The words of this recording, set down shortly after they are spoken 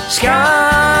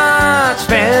Scott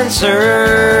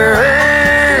Spencer.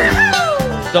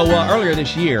 So earlier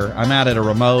this year, I'm out at a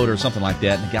remote or something like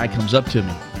that, and the guy comes up to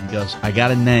me and he goes, I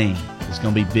got a name. It's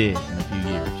going to be big in a few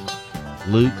years.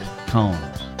 Luke Combs.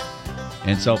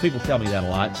 And so people tell me that a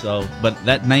lot, but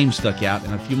that name stuck out,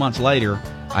 and a few months later,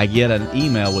 I get an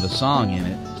email with a song in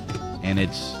it, and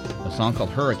it's a song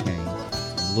called Hurricane,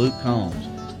 Luke Combs.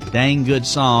 Dang good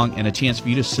song, and a chance for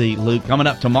you to see Luke coming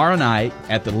up tomorrow night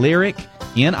at the Lyric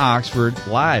in Oxford,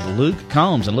 live. Luke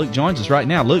Combs, and Luke joins us right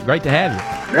now. Luke, great to have you.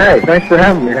 Hey, thanks for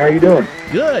having me. How you doing?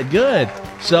 Good.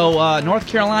 So, North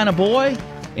Carolina boy,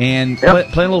 and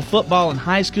playing a little football in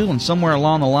high school, and somewhere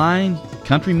along the line,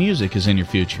 country music is in your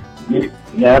future.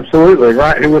 Yeah, absolutely.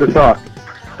 Right. Who would have thought?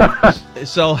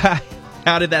 So,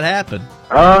 how did that happen?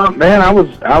 Man, I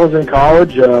was in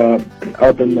college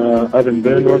up in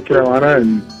Boone, North Carolina,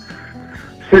 and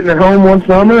sitting at home one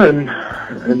summer,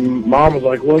 and Mom was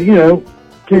like, "Well, you know,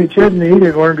 Kenny Chesney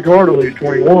didn't learn guitar till he was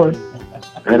 21,"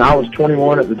 and I was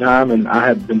 21 at the time, and I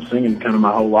had been singing kind of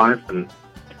my whole life, and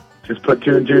just put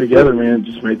two and two together, man. It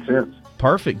just made sense.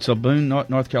 Perfect. So Boone,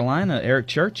 North Carolina, Eric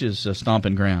Church's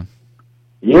stomping ground.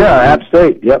 Yeah, App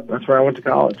State. Yep, that's where I went to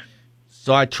college.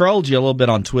 So I trolled you a little bit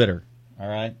on Twitter. All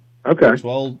right. Okay.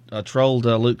 Trolled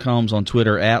Luke Combs on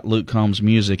Twitter at Luke Combs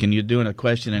Music, and you're doing a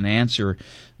question and answer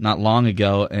not long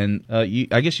ago, and I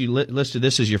guess you listed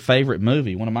this as your favorite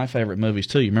movie, one of my favorite movies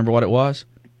too. You remember what it was?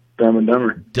 Dumb and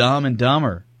Dumber. Dumb and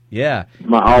Dumber. Yeah.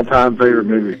 My all-time favorite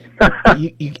movie.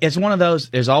 It's one of those.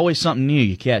 There's always something new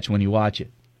you catch when you watch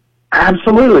it.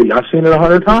 Absolutely, I've seen it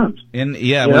 100 times. And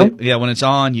when it's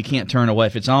on, you can't turn away.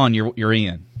 If it's on, you're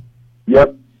in.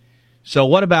 Yep. So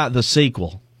what about the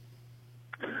sequel?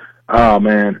 Oh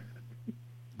man,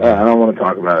 I don't want to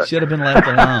talk about it. Should have been left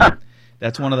alone.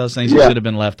 That's one of those things that should have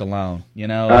been left alone. You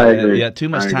know, I agree. Yeah, too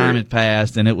much time had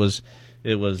passed, and it was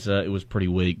pretty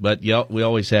weak. But we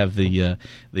always have the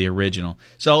original.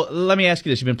 So let me ask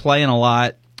you this: you've been playing a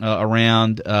lot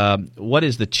around. What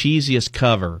is the cheesiest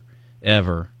cover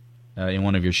ever in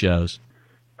one of your shows?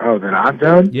 Oh, that I've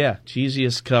done? Yeah,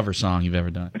 cheesiest cover song you've ever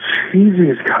done.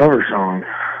 Cheesiest cover song?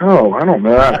 Oh, I don't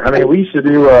know. I mean, we used to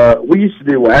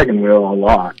do Wagon Wheel a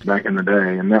lot back in the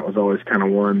day, and that was always kind of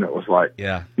one that was like,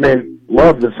 yeah. I mean,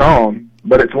 love the song,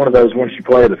 but it's one of those once you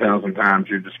play it 1,000 times,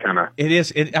 you're just kind of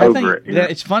over it.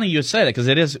 It's funny you say that because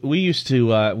it is. We used to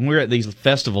when we were at these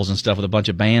festivals and stuff with a bunch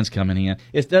of bands coming in.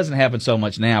 It doesn't happen so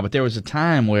much now, but there was a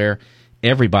time where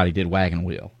everybody did Wagon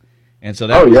Wheel. And so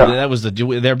that was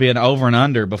there'd be an over and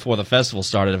under before the festival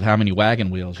started of how many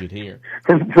wagon wheels you'd hear.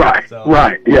 Right,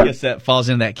 yeah. I guess that falls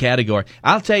into that category.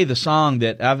 I'll tell you the song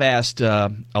that I've asked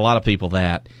a lot of people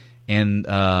that, and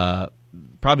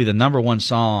probably the number one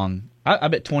song, I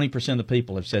bet 20% of the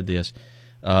people have said this,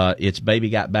 it's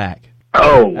Baby Got Back.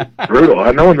 Oh,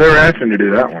 brutal. No one's ever asked me to do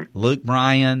that one. Luke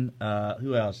Bryan,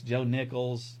 who else? Joe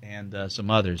Nichols, and some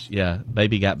others. Yeah,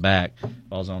 Baby Got Back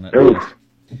falls on that list.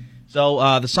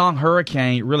 So the song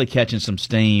Hurricane really catching some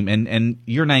steam, and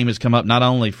your name has come up not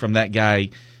only from that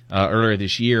guy earlier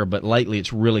this year, but lately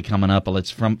it's really coming up.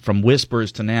 It's from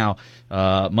whispers to now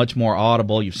much more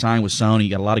audible. You've signed with Sony. You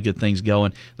got a lot of good things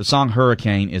going. The song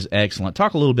Hurricane is excellent.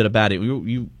 Talk a little bit about it.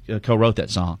 You co-wrote that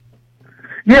song.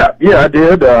 Yeah, I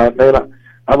did. Man,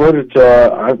 I wrote it.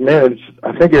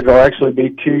 I think it'll actually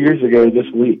be 2 years ago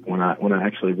this week when I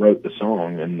actually wrote the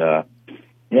song, and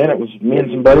it was me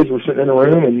and some buddies were sitting in a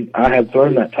room, and I had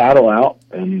thrown that title out,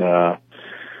 and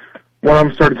one of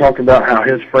them started talking about how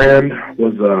his friend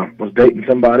was dating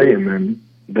somebody, and then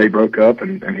they broke up,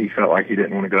 and he felt like he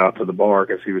didn't want to go out to the bar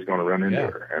because he was going to run into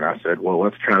her. And I said, well,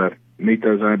 let's try to meet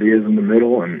those ideas in the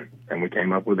middle, and we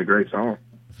came up with a great song.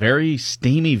 Very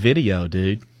steamy video,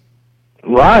 dude.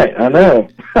 Right, I know.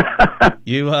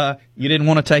 You didn't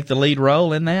want to take the lead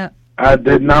role in that? I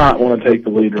did not want to take the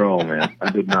lead role, man.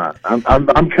 I did not.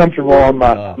 I'm comfortable on my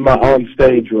on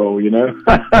stage role, you know.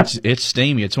 It's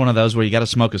steamy. It's one of those where you got to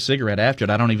smoke a cigarette after it.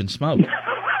 I don't even smoke.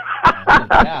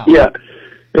 Yeah,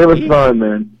 it was fun,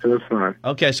 man. It was fun.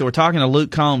 Okay, so we're talking to Luke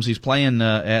Combs. He's playing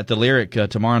at the Lyric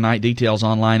tomorrow night. Details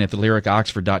online at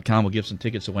thelyricOxford.com. We'll give some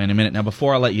tickets away in a minute. Now,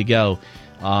 before I let you go,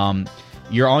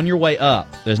 you're on your way up.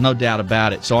 There's no doubt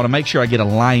about it. So I want to make sure I get a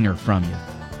liner from you.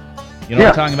 You know what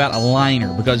I'm talking about? A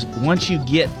liner. Because once you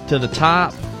get to the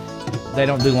top, they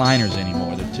don't do liners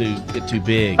anymore. They get too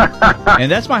big.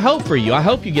 And that's my hope for you. I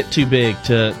hope you get too big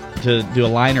to do a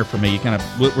liner for me.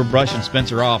 We're brushing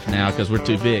Spencer off now because we're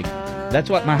too big. That's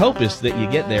what my hope is, that you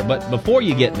get there. But before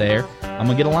you get there, I'm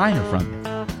going to get a liner from you.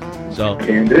 So,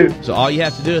 can do. So all you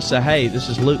have to do is say, hey, this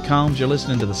is Luke Combs. You're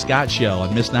listening to The Scott Show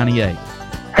on Miss 98.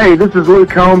 Hey, this is Luke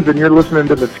Combs, and you're listening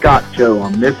to The Scott Show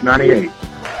on Miss 98.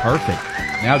 Perfect.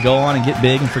 Now go on and get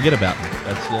big and forget about me.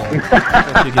 That's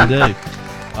what you can do.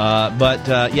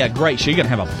 Yeah, great. So you're going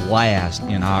to have a blast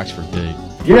in Oxford, dude.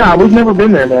 Yeah, we've never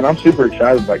been there, man. I'm super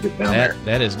excited about getting down there.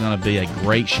 That is going to be a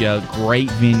great show, great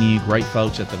venue, great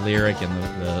folks at the Lyric, and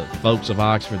the folks of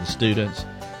Oxford, the students.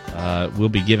 We'll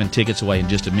be giving tickets away in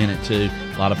just a minute, too.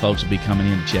 A lot of folks will be coming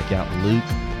in to check out Luke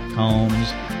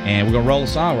Combs. And we're going to roll a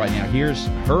song right now. Here's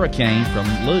Hurricane from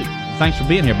Luke. Thanks for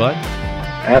being here, bud.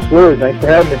 Absolutely. Thanks for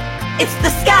having me. It's the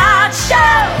Scott Show.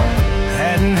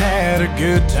 Hadn't had a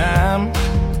good time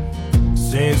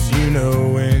since you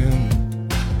know when.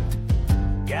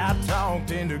 Got talked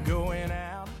into going.